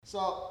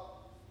So,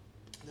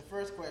 the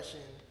first question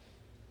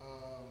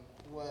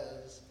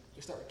was,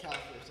 we start with Cal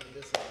first on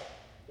this side,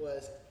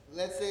 was,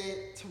 let's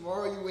say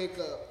tomorrow you wake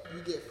up,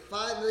 you get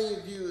 5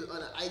 million views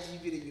on an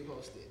IG video you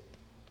posted.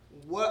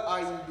 What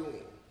are you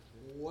doing?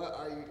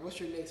 What's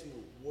your next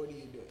move? What are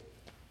you doing?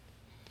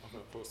 I'm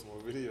gonna post some more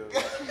videos.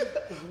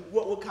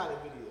 What kind of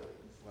videos?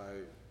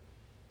 Like,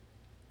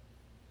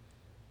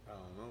 I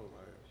don't know.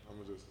 Like, I'm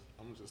gonna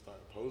just start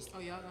posting. Oh,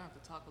 y'all gonna have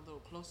to talk a little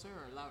closer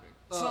or louder?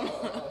 Sorry.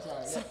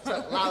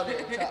 Yeah, louder.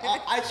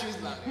 I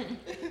choose louder.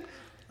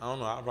 I don't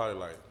know. I'll probably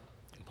like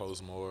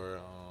post more.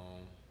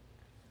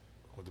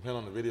 Well, depending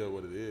on the video,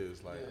 what it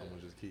is. Like, I'm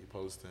gonna just keep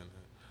posting.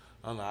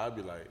 I don't know. I'd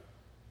be like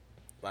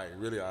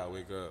really. I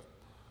wake up.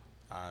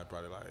 I'd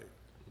probably like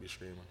be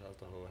streaming across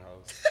the whole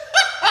house.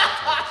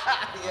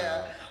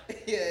 Yeah.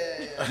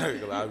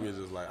 Cause I'd be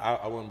just like,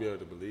 I wouldn't be able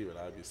to believe it.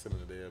 I'd be sitting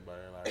there,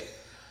 everybody like,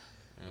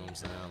 you know what I'm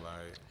saying?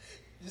 Like,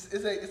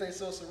 it's like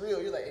so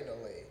surreal. You're like, ain't no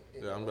way.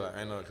 Yeah, I'm like,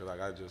 I know, cause like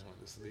I just went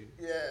to sleep.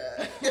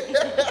 Yeah.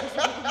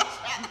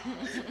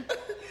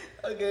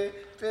 Okay,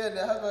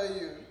 Panda, how about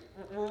you?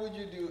 What would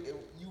you do if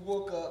you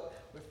woke up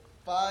with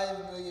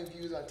 5 million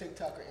views on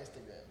TikTok or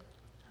Instagram?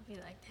 I'd be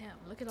like, damn,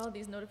 look at all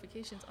these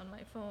notifications on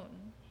my phone.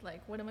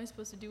 Like, what am I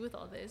supposed to do with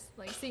all this?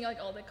 Like, seeing like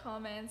all the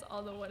comments,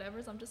 all the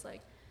whatevers, I'm just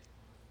like,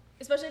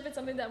 especially if it's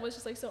something that was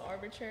just like so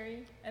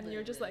arbitrary, and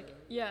you're just like,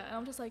 yeah, and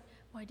I'm just like,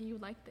 why do you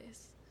like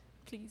this?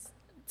 Please,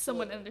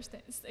 someone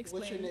explain.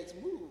 What's your next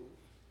move?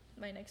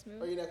 My next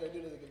move? Or you're not gonna do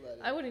anything about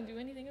it? I wouldn't do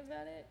anything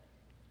about it.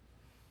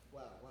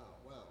 Wow.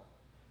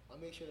 I'll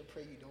make sure to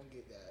pray you don't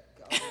get that.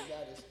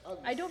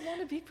 I don't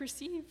want to be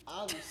perceived.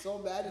 I'll be so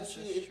mad at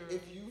you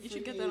if you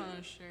should get that on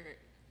a shirt.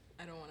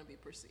 I don't want to be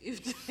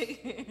perceived.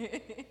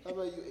 How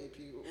about you, AP?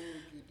 What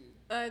would you do?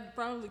 I'd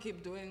probably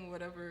keep doing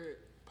whatever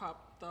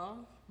popped off.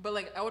 But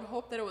like, I would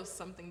hope that it was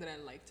something that I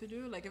like to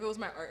do. Like, if it was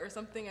my art or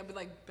something, I'd be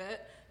like,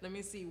 let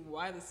me see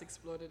why this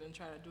exploded and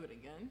try to do it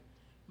again.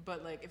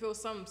 But like, if it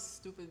was some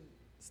stupid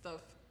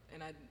stuff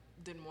and I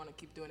didn't want to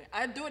keep doing it,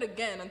 I'd do it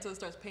again until it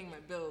starts paying my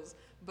bills.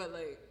 But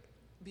like,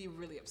 be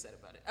really upset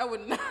about it. I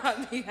would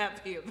not be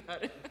happy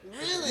about it.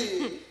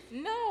 Really?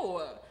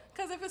 No,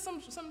 because if it's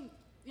some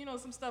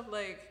stuff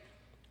like,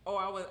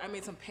 I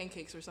made some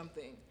pancakes or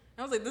something.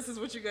 I was like, this is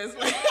what you guys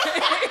like.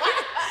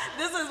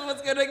 This is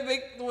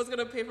what's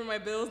gonna pay for my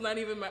bills. Not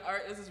even my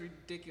art. This is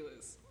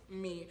ridiculous.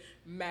 Me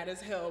mad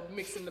as hell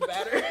mixing the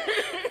batter,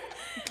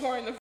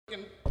 pouring the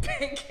fucking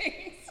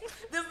pancakes.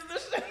 This is the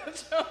shit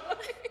that y'all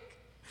like.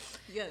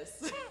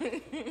 Yes.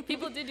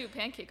 People did do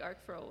pancake art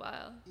for a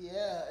while.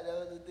 Yeah, that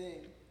was the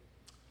thing.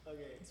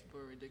 Okay. It's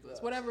super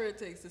ridiculous. Whatever it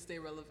takes to stay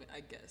relevant,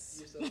 I guess.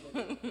 You're so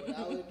funny. What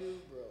I would do,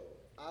 bro,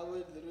 I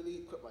would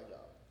literally quit my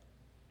job.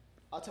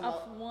 I'll tell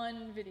Off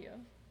one video.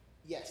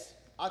 Yes.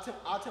 I'll tell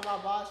my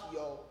boss,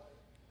 yo,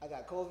 I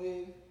got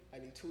COVID. I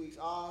need 2 weeks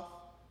off.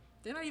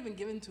 They're not even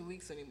giving 2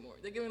 weeks anymore.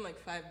 They're giving like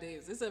 5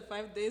 days. They said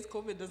 5 days.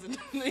 COVID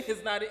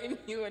is not in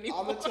you anymore.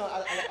 I'm gonna tell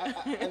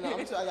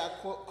I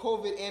got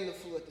COVID and the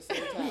flu at the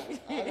same time.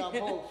 I got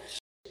both.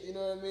 You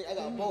know what I mean? I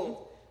got both.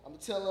 I'm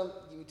gonna tell them,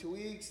 give me 2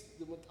 weeks.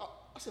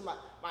 I said my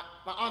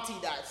auntie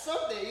died.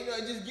 Something,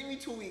 just give me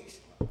 2 weeks.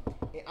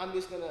 And I'm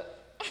just gonna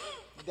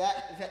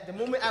the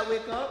moment I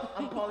wake up,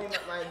 I'm calling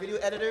my video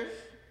editor.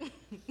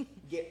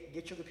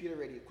 Get your computer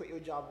ready. Quit your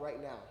job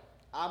right now.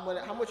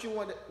 How much you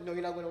want to, no,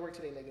 you're not going to work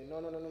today, nigga.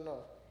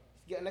 No.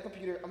 Get on the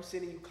computer. I'm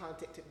sending you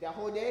content. That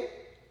whole day,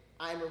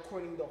 I'm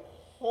recording the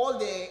whole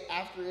day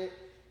after it,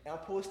 and I'm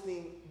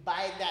posting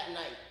by that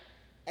night.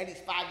 At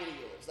least 5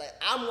 videos. Like,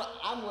 I'm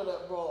gonna,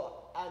 bro,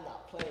 I'm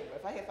not playing, bro.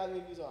 If I hit 5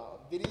 million views on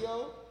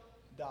video,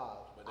 dog.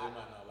 But they might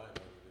not like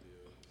those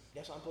videos.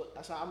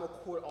 That's why I'm gonna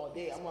record all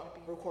day. I'm gonna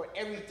record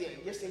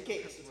everything, just in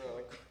case,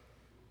 bro.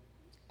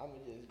 I'm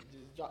gonna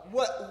just drop.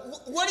 What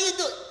are you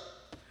doing?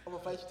 I'm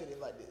gonna fight you today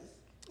about this.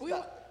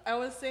 I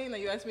was saying that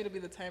you asked me to be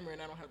the timer,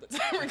 and I don't have the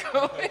timer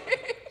going.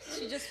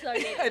 She just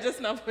started. I just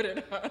now put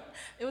it on.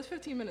 It was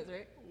 15 minutes,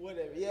 right?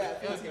 Whatever. Yeah,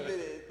 15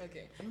 minutes.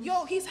 Okay.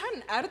 Yo, he's had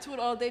an attitude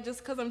all day just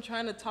because I'm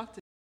trying to talk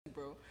to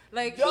bro.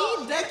 Like, yo,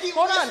 hold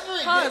on,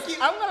 pause.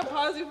 I'm gonna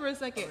pause you for a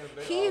second.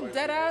 He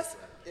dead ass.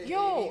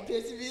 Yo,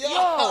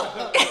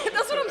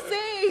 that's what I'm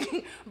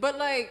saying. But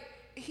like,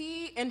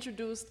 he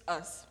introduced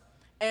us,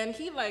 and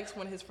he likes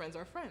when his friends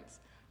are friends.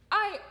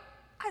 I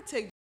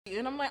take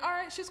and I'm like, all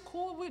right, she's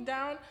cool, we're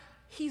down.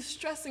 He's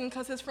stressing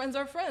because his friends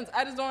are friends.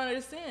 I just don't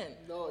understand.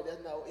 No,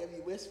 that's not.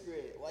 You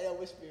whispering. Why y'all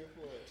whispering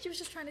for? She was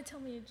just trying to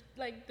tell me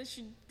like that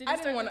she didn't. I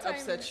didn't want to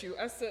upset you.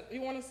 I said,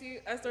 you want to see?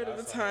 I started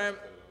the time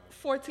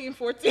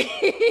 14:14.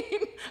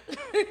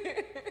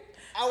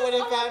 I would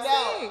have found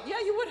out.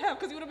 Yeah, you would have,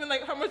 because you would have been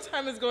like, how much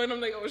time is going? I'm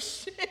like, oh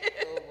shit.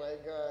 Oh my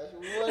gosh.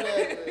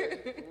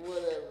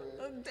 Whatever.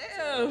 Oh,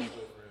 damn.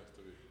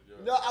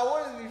 No, I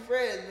want to be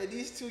friends, but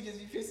these two just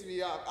be pissing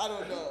me off. I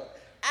don't know.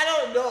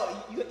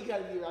 You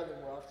gotta be around them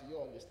more often. You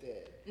don't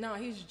understand. No,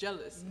 he's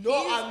jealous. No,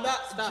 I'm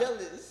not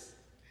jealous.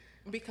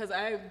 Because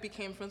I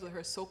became friends with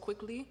her so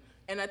quickly,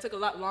 and I took a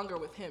lot longer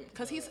with him.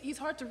 Because he's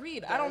hard to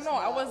read. I don't know.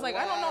 I was like,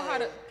 I don't know how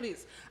to,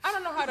 please. I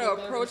don't know how to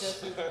approach.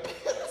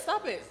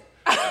 Stop it.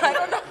 I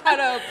don't know how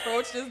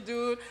approach this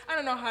dude. I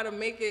don't know how to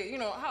make it,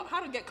 how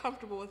to get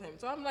comfortable with him.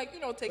 So I'm like,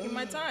 taking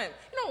my time.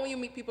 When you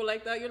meet people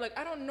like that, you're like,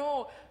 I don't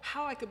know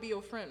how I could be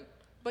your friend,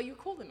 but you're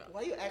cool enough.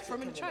 Why you for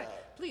me to coming try?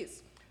 out?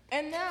 Please.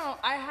 And now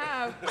I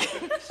have.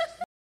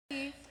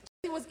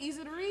 It was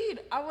easy to read.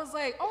 I was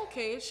like,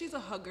 okay, she's a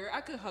hugger.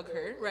 I could hug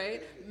her,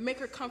 right? Make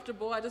her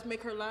comfortable. I just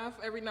make her laugh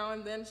every now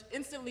and then.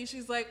 Instantly,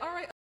 she's like, all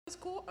right, it's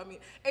cool. I mean,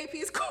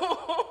 AP's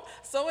cool.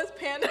 So is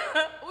Panda.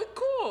 We're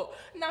cool.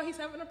 Now he's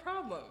having a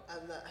problem.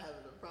 I'm not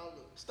having a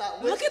problem.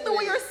 Stop whispering. Look at the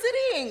way you're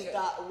sitting.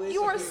 Stop whispering.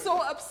 You are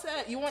so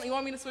upset. You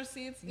want me to switch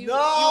seats? You No.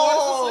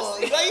 want us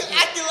to switch Why you seats?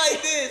 acting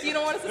like this? You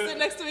don't want us to sit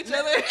next to each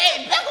other?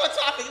 Hey, back on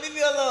topic. Leave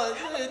me alone.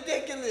 This is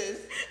ridiculous.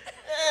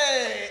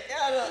 Hey,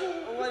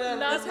 whatever.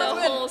 Not the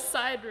whole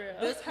side rail.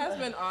 This has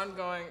been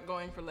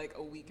going for like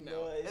a week now.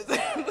 No,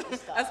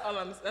 stop. That's all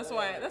I'm. That's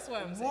why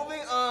I'm saying. Moving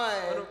on.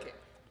 But okay.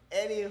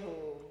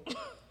 Anywho.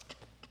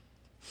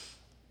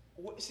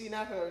 See,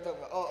 now we're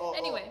talking about.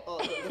 Anyway.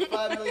 The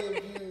 5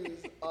 million views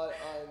on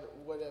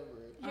whatever.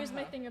 Here's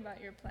my thing about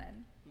your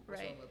plan,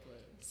 What's right? on my plan?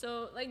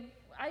 So like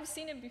I've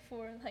seen it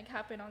before, like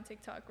happen on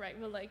TikTok, right?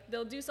 Where like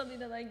they'll do something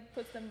that like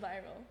puts them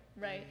viral,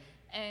 right?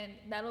 And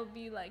that'll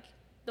be like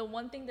the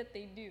one thing that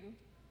they do,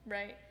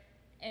 right?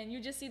 And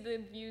you just see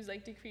the views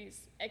like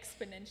decrease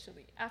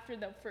exponentially after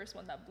the first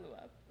one that blew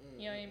up.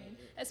 You know what I mean?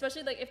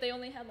 Especially like if they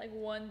only had like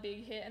one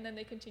big hit and then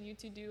they continue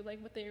to do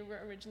like what they were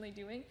originally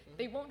doing,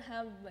 they won't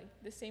have like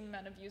the same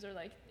amount of views, or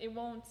like it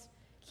won't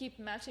keep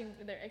matching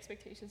their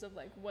expectations of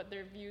like what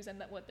their views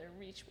and what their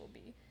reach will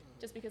be,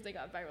 just because they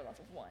got viral off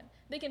of one.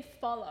 They can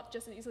fall off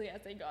just as easily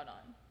as they got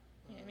on.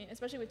 You know what I mean?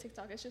 Especially with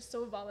TikTok, it's just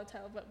so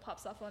volatile what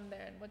pops off on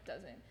there and what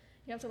doesn't.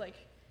 You have to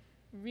like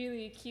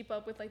really keep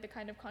up with like the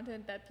kind of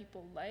content that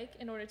people like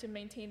in order to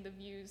maintain the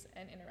views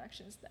and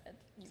interactions that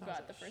you Sounds got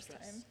like the first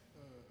stress. time.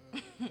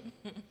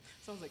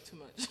 Sounds like too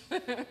much. I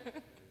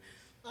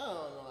don't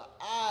know.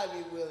 I'd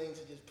be willing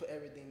to just put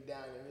everything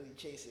down and really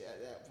chase it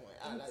at that point.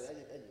 That's just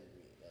me.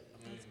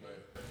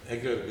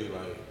 It could be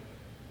like,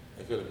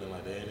 it could have been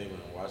like they ain't even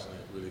watching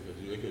it really,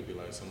 because it could be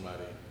like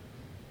somebody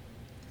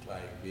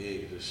like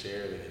big just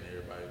shared it and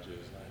everybody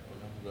just like,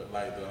 but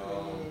like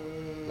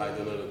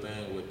the little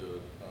thing with the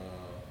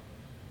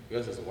I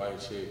guess it's a white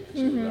chick and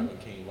she was rapping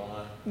King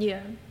Von.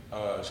 Yeah.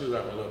 She was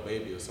rapping Lil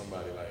Baby or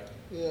somebody like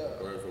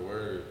word for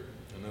word,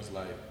 and it's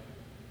like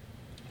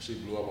she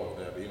blew up off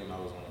that. But even when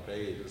I was on the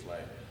page, it's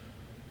like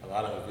a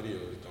lot of her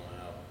videos don't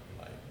have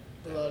like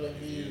A lot of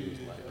views.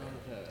 like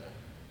that.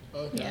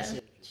 Okay. I Yeah.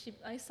 see.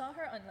 I saw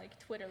her on like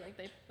Twitter,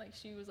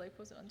 she was like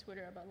posted on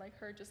Twitter about like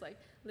her just like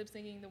lip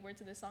syncing the words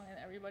of this song, and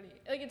everybody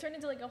like it turned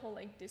into like a whole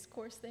like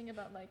discourse thing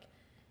about like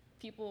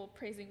people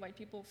praising white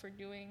people for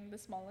doing the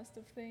smallest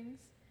of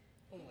things.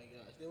 Oh my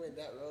gosh, they went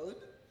that road.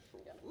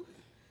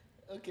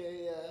 Yeah.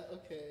 Okay, yeah,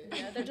 okay.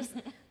 Yeah,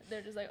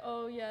 they're just like,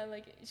 oh yeah,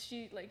 like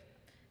she like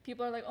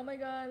people are like, oh my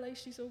god, like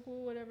she's so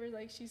cool, whatever,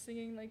 like she's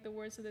singing like the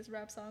words to this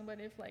rap song,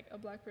 but if like a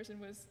black person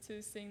was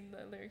to sing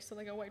the lyrics to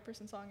like a white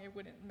person song, it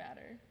wouldn't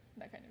matter,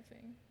 that kind of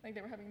thing. Like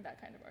they were having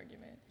that kind of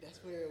argument.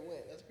 That's where it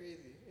went. That's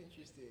crazy.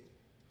 Interesting.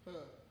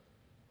 Huh.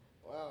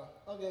 Wow.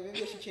 Okay,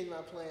 maybe I should change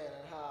my plan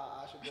on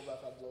how I should go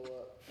about if I blow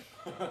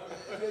up.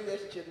 Maybe I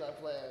should change my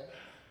plan.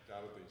 I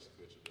don't think she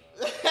quit your job.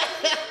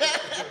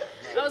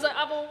 I was like,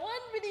 I'm on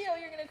one video,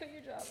 you're gonna quit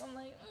your job. I'm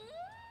like,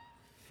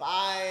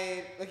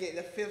 Fine. Okay,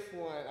 the 5th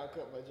one, I'll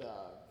quit my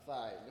job.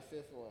 Fine. The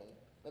 5th one.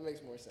 That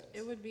makes more sense.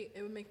 It would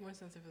make more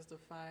sense if it's the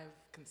 5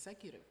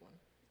 consecutive one.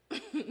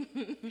 Fine.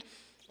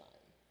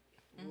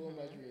 Ruin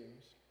my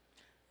dreams.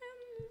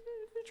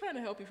 We're trying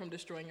to help you from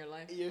destroying your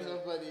life. You're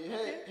so but- funny.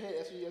 Hey,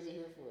 that's what you guys are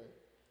here for.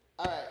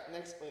 Alright,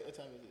 next. Wait, what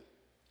time is it?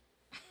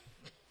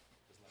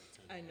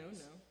 I know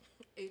now.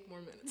 8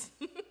 more minutes.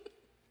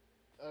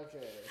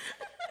 Okay.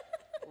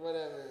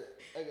 Whatever.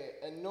 Okay,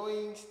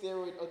 annoying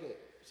steroid. Okay,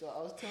 so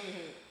I was telling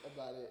him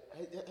about it.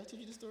 I told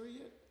you the story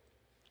yet?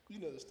 You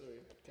know the story,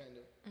 kind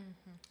of.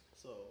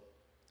 So,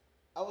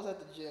 I was at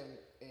the gym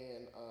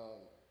and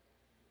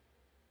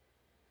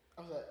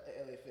I was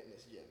at LA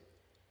Fitness gym,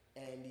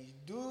 and these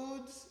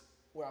dudes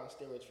were on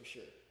steroids for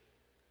sure.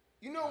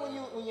 You know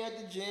when you're at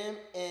the gym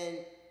and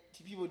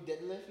people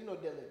deadlift, you know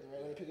deadlift,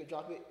 right? When they pick and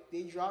drop it,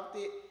 they dropped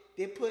it.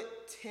 They put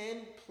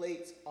 10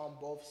 plates on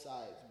both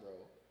sides, bro.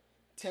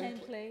 10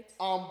 plates.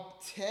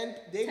 10.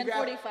 They 10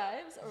 grabbed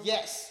 45s? Or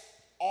yes,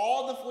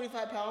 all the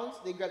 45 pounds.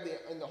 They grabbed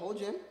it in the whole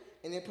gym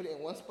and they put it in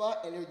one spot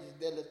and they were just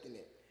deadlifting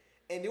it.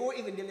 And they weren't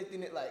even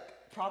deadlifting it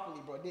like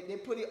properly, bro. They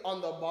put it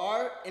on the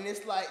bar and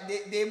it's like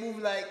they move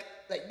like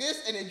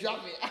this and they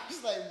drop it. I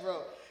was like,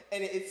 bro,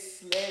 and it's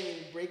slamming,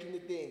 breaking the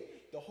thing.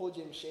 The whole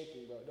gym is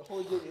shaking, bro. The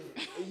whole gym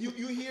is.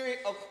 You hear it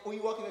when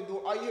you walk in the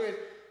door. All you hear is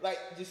like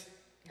just.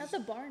 how's the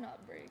bar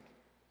not break?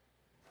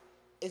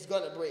 It's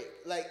gonna break.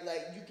 Like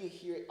you can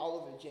hear it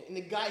all over the gym. And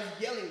the guy's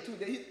yelling too.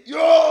 Yo!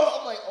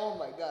 I'm like, oh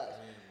my gosh.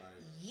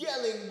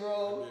 Yelling,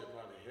 bro.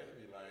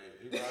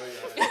 He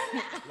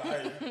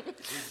probably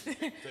he's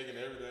taking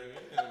everything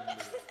in and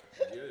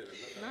get it.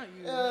 Not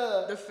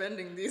you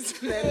defending these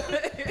men.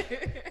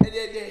 And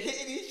they're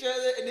hitting each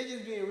other and they're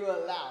just being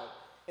real loud.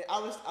 And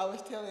I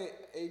was telling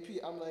AP,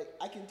 I'm like,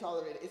 I can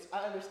tolerate it. I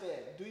understand.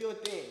 Do your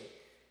thing.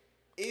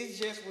 It's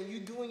just when you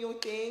doing your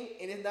thing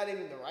and it's not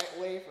even the right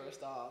way,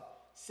 first off.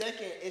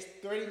 Second, it's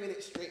 30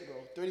 minutes straight, bro.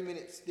 30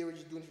 minutes. They were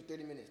just doing it for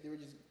 30 minutes. They were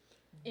just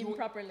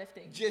Improper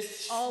lifting.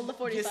 Just all the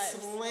 45s.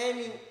 Just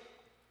slamming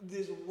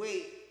this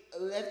weight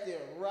left and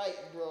right,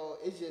 bro.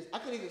 It's just, I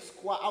couldn't even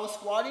squat. I was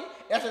squatting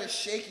and I started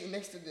shaking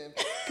next to them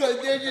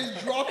because they're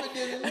just dropping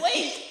this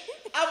weight.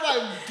 I'm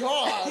like,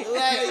 dog,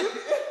 like.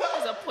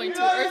 There's a point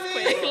to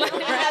earthquake. Like,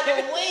 I had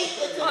to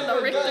wait on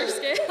the Richter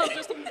scale.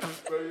 Just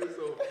Bro, you're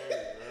so funny,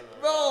 man.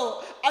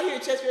 bro, I hear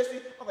chest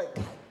wrestling. I'm like,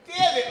 God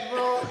damn it,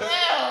 bro.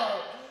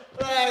 Ow.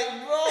 Like,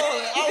 bro,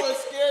 I was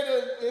scared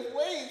of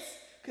weights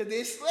because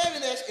they're slamming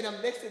that shit and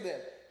I'm next to them.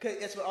 Because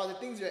that's what all the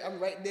things are. I'm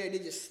right there. They're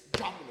just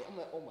dropping it. I'm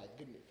like, oh my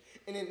goodness.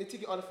 And then they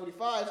took it on the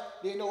 45s.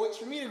 There ain't no weights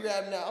for me to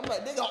grab now. I'm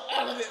like, they got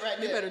all of it right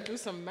there. You better do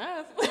some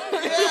math. Yeah,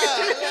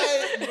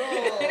 like,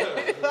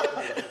 bro.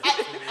 I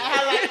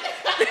had like.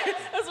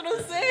 That's what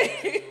I'm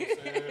saying.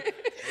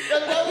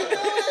 That's what I was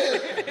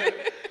doing.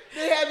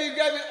 They had me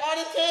grabbing all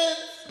the tens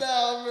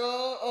now,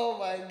 bro. Oh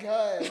my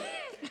god.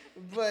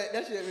 But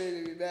that shit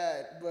made me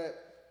mad. But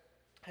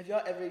have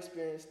y'all ever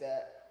experienced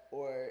that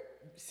or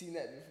seen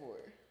that before?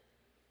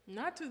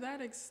 Not to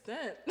that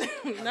extent.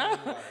 No.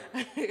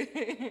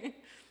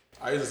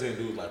 I used to see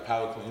dudes like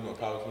power clean. You know what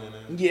power clean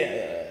is?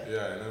 Yeah.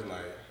 Yeah, and it's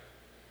like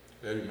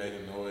they be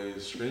making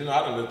noise, screaming. You know, I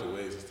done lift the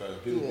weights and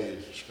stuff. People be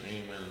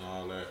screaming and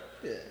all that.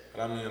 Yeah.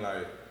 But I mean,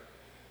 like,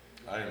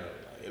 I ain't never,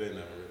 like, it ain't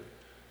never really.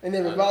 It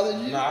never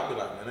bothered you? Nah, I be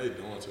like, man, they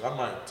doing too. I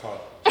might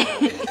talk. But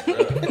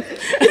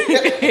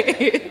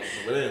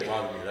it ain't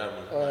bother me that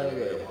much. Oh, Like,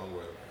 okay. I'm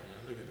like,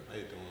 man, look at them,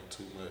 they doing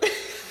too much.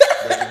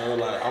 But you know,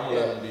 like, I'm gonna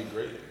let them be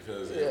great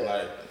because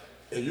like,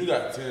 if you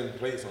got 10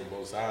 plates on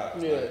both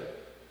sides, like,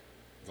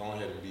 go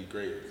ahead and be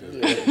great because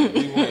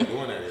people ain't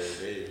doing that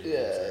every day. You know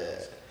what I'm saying?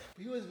 So,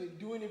 He was been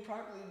doing it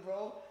properly,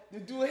 bro. The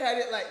dude had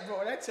it like, bro,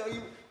 when I tell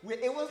you,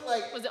 it was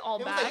like. Was it all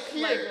was back? Like,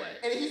 here, Like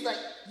what? And he's like,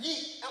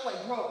 yeet. I'm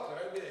like, bro. so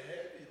that be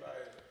heavy,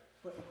 like.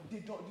 But they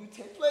don't do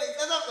 10 plays.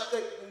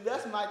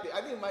 That's my thing.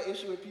 I think my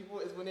issue with people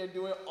is when they're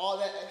doing all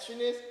that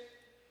extraness,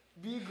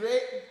 be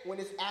great when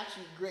it's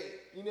actually great.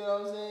 You know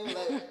what I'm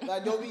saying?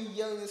 Like don't be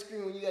yelling and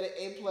screaming when you got an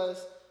A+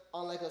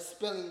 on like a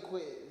spelling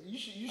quiz. You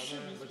should be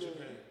But you screaming.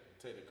 can't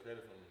take the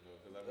credit from them though,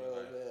 because I mean,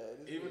 like,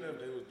 man, even if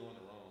they was doing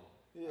it wrong,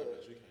 I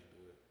bet you can't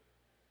do it.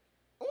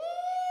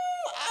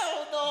 Ooh, I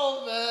don't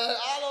know, man.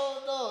 I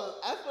don't know.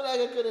 I feel like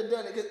I could have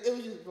done it because it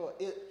was just, bro.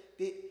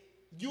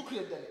 You could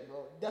have done it,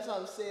 bro. That's what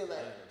I'm saying. I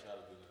Like, ain't gonna try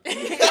to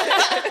do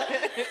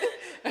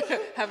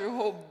that. Have your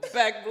whole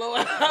back blow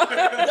out.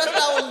 that's what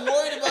I was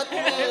worried about. Were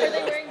they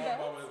The wearing My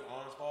belts? mama's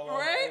arms fall off.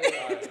 Right?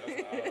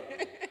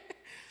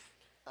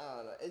 I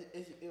don't know.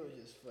 It was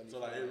just funny. So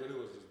like, it really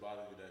was just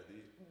bothering you that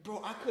deep.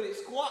 Bro, I couldn't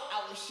squat.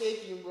 I was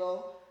shaking,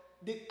 bro.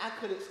 I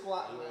couldn't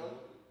squat, bro.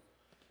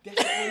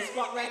 That's why when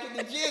squat rack at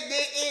the gym,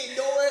 they ain't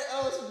nowhere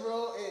else,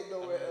 bro. Ain't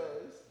nowhere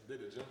else. Did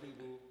the gym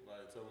people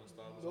like tell them to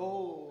stop? Or No.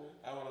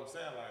 something? That's what I'm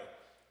saying. Like,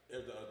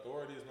 if the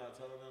authority is not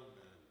telling them,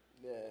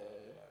 then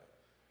Yeah. like,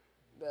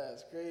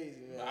 That's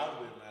crazy, man. I would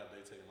be mad if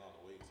they taking all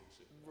the weights and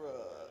shit.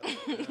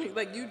 Bruh.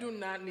 Like, you do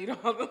not need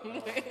all the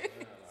weight.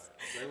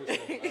 They was so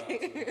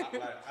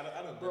loud.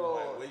 I done been Bro.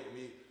 like weight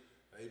meet.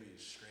 They be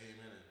screaming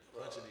and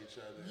punching each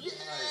other.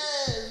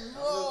 Yes,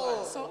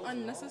 bro. So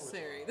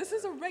unnecessary. This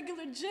is a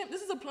regular gym.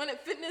 This is a Planet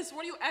Fitness.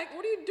 What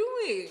are you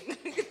doing?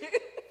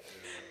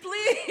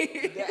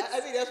 Please. I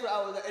think that's what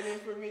I was. And then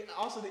for me,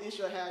 also the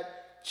issue I had,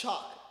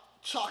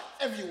 chalk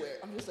everywhere.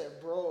 I'm just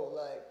like, bro,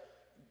 like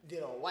they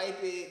don't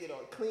wipe it, they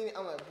don't clean it.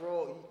 I'm like,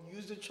 bro, you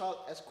use the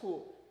chalk, that's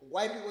cool.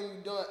 Wipe it when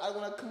you're done. I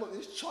want to come up with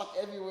this chalk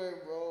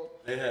everywhere, bro.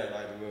 They had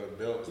like the little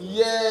belts. I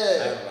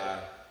Yeah. ain't lie.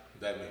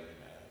 That made me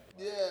mad.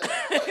 Yeah.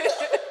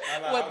 I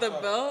ain't lie, What, I'm the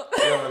sorry. belt?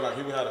 Yeah, when like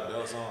people had the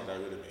belts on, that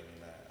really made me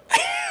mad.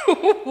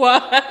 Like,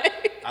 Why?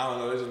 I don't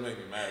know, it just made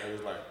me mad. It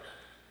was like,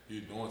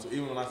 you doing too.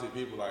 Even when I see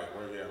people like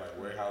work at like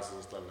warehouses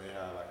and stuff, and they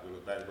have like little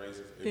back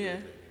braces, it Yeah. really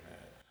made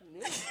me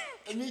mad.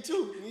 And me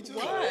too.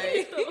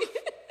 Why?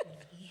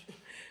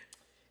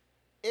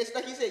 It's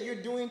like you said,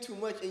 you're doing too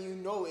much and you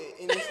know it,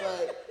 and it's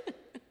like,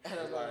 I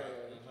don't It's know. like,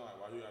 I'm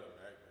like, why you got a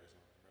back brace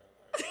on,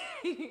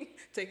 bro? Like,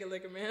 Take it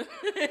like a man.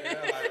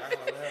 yeah, like, I don't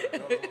know, they had a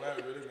belt on,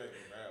 that really make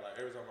me mad. Like,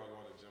 every time I go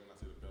in the gym and I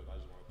see the belt, I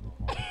just want to throw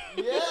them off.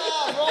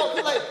 Yeah, bro.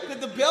 'Cause like, 'cause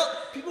the belt,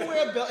 people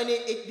wear a belt and they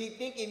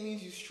think it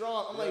means you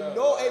strong. I'm like, Yeah.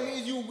 no, it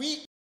means you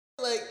weak.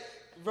 Like,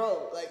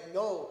 bro, like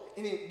no.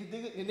 And then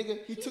the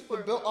nigga, he took the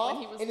belt When off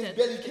he was and his dead.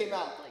 belly came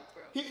out. Like,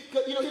 bro. He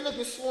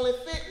looking swollen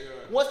fit. Yeah.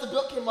 Once the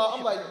belt came out,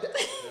 I'm like, Yeah,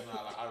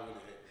 nah, like, I really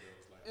hate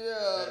the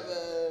belts. Like, yeah,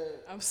 man.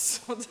 I'm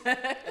so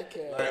dead.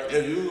 Okay. like,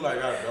 if you like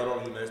got a belt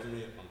on you next to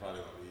me, I'm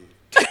probably gonna leave.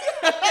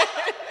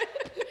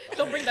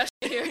 Don't bring that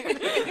shit here.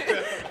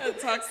 A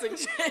toxic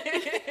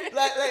shit.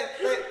 like,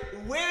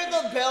 wear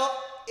the belt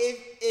if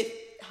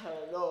I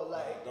don't know,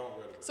 like, Don't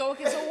wear the belt. So,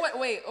 okay, so what?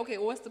 Wait, okay,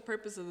 what's the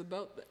purpose of the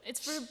belt then? It's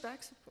for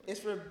back support. it's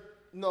for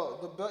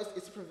the belt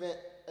is to prevent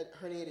a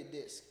herniated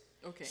disc.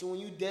 Okay. So when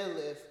you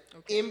deadlift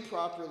Okay.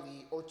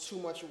 improperly or too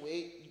much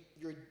weight,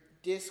 your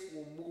disc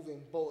will move and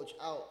bulge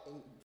out and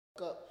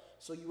fuck up.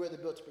 So you wear the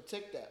belt to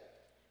protect that.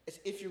 It's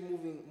if you're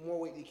moving more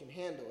weight than you can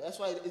handle. That's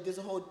why there's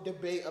a whole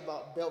debate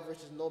about belt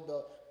versus no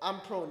belt. I'm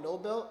pro no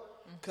belt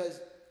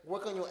because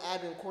work on your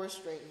ab and core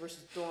strength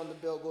versus throw on the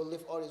belt, go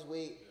lift all this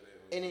weight,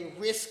 and then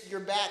risk your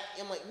back.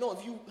 I'm like, no,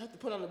 if you have to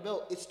put on the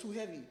belt, it's too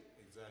heavy.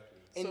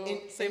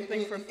 Exactly. Same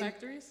thing for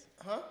factories?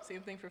 Huh?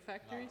 Same thing for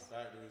factories? Nah,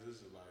 factories, this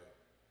is like,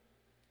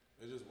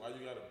 it's just why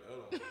you got a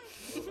belt on.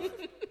 You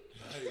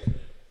know?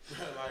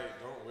 like,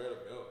 don't wear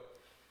the belt.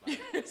 Like,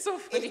 It's so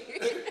funny.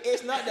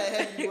 It's not that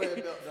heavy to wear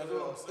a belt. that's For real.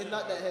 what I'm saying. It's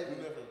not that like, heavy.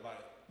 You never, like,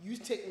 Use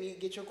technique,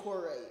 get your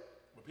core right.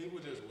 but people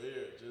just wear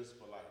it just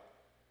for like,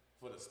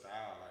 for the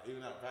style. Like,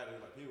 even at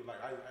factories, like, people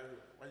like, why you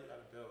got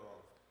a belt on?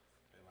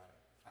 They're like,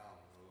 I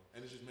don't know.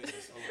 And it just makes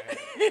me so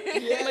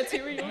happy. Yeah.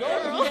 Material.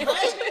 No, you're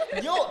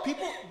right. Yo,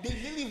 people, they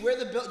really wear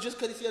the belt just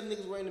because they see other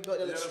niggas wearing the belt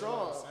that Yeah, look that's what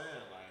strong. I'm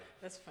saying.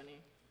 Like, That's funny.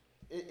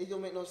 It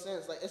don't make no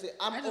sense. Like I said,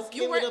 I'm I just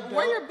okay you with a wear, belt.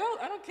 wear your belt.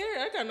 I don't care.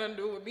 That got nothing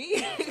to do with me.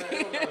 it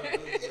don't gotta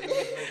do with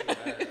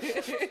it, it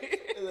just makes me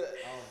mad. Look,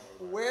 I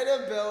don't know. wear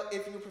the belt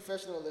if you're a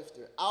professional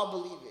lifter. I'll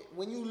believe it.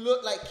 When you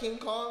look like King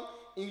Kong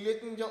and you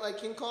lifting jump like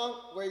King Kong,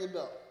 wear the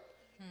belt.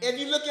 If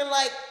you're looking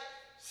like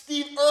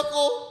Steve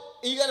Urkel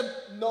and you gotta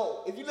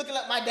no. If you're looking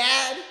like my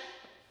dad,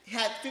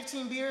 had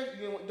 15 beers,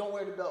 you don't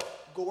wear the belt.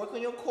 Go work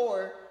on your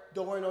core.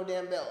 Don't wear no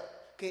damn belt.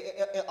 Okay.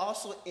 It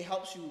also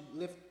helps you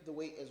lift the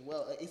weight as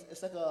well.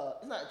 It's like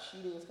it's not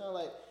cheating. It's kind of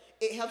like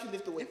it helps you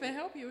lift the weight. If it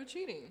help you, it's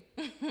cheating.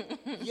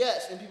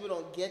 Yes, and people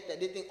don't get that.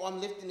 They think, oh, I'm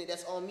lifting it.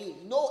 That's on me.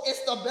 No, it's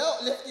the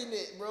belt lifting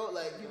it, bro.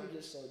 Like people are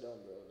just so dumb,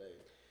 bro. Like,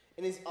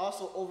 and it's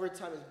also over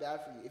time is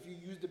bad for you. If you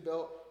use the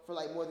belt for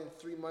like more than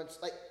 3 months,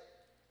 like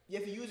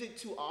if you use it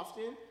too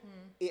often,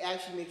 it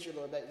actually makes your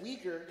lower back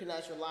weaker because now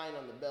you're relying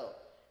on the belt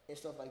and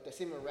stuff like that.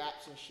 Same with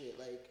wraps and shit.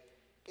 Like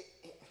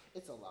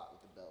it's a lot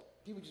with the belt.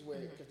 People just wear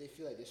it because they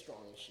feel like they're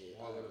strong and shit.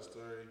 Moral of the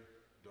story,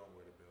 don't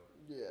wear the belt.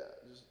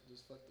 Yeah,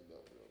 just fuck the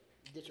belt, bro.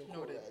 Get your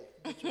core Noted.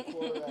 right. Get your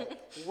core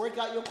right. Work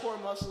out your core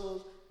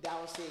muscles. That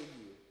will save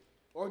you.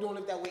 Or don't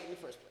lift that weight in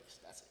the first place.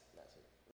 That's it.